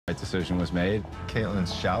right decision was made.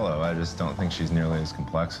 Caitlin's shallow. I just don't think she's nearly as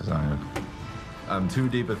complex as I am. I'm too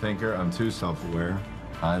deep a thinker. I'm too self-aware.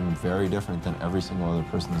 I'm very different than every single other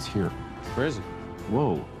person that's here. Where is he?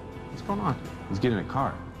 Whoa, what's going on? He's getting a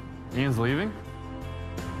car. Ian's leaving?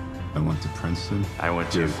 I went to Princeton. I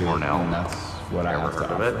went to Cornell. And that's what I have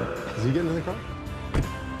to offer. Is he getting in the car?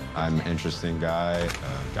 I'm an interesting guy,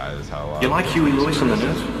 a guy that's had a lot You of like Huey Lewis on the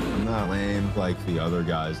news? I'm not lame like the other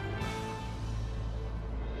guys.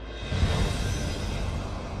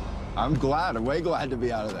 I'm way glad to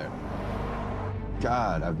be out of there.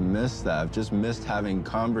 God, I've missed that. I've just missed having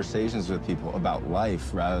conversations with people about life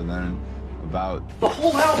rather than about... The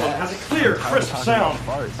whole album has a clear, crisp sound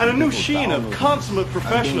and a new sheen of consummate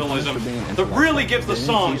professionalism that really gives the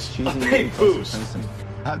songs a big boost.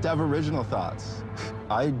 I have to have original thoughts.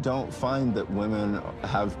 I don't find that women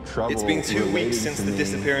have trouble. It's been 2 weeks since the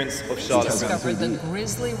disappearance of Charlotte. Discovered the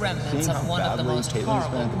grisly remnants of one of the most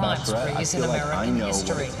horrible crime sprees in American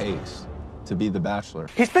history. To be the Bachelor.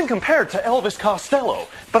 He's been compared to Elvis Costello,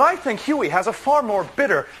 but I think Huey has a far more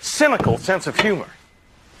bitter, cynical sense of humor.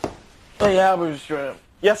 Hey, Halberstram.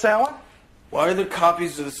 Yes, Alan? Why are there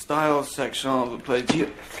copies of the style section all over the place? Do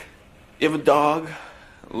you have a dog?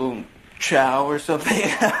 A little chow or something?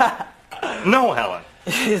 No, Alan.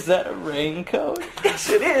 Is that a raincoat? Yes,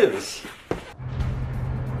 it is.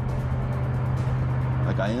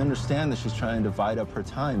 Like, I understand that she's trying to divide up her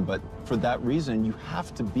time, but for that reason, you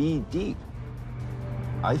have to be deep.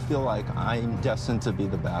 I feel like I'm destined to be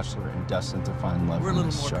the Bachelor and destined to find love in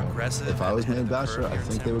this show. If I was made Bachelor, I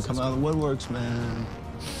think they would come out of the woodworks, man.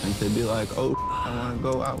 I think they'd be like, oh, I want to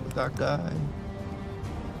go out with that guy.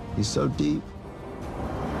 He's so deep.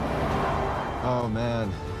 Oh,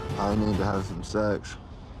 man, I need to have some sex.